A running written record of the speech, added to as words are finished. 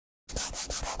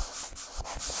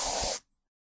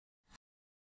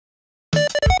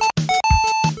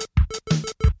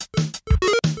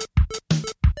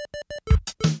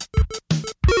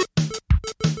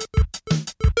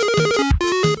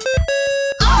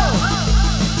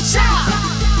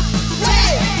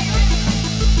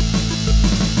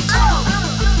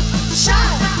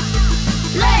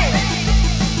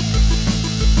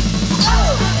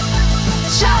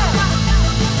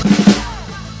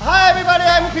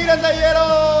and the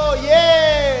yellow.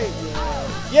 Yay!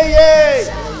 Yeah, yeah!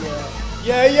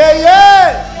 Yeah, yeah,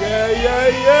 yeah! Yeah, yeah,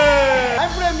 yeah! I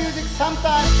play music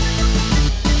sometimes,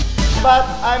 but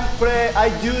I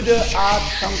do the art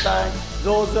sometimes.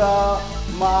 Those are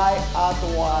my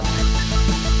artwork.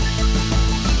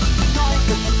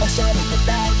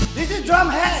 This is drum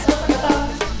head.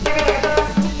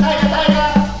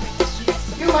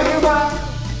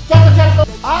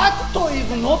 Art is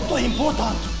not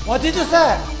important. What did you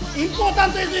say?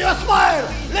 Important is your smile.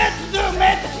 Let's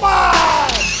make smile.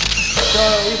 So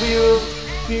if you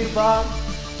feel bad,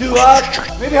 do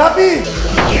art. Maybe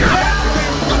happy.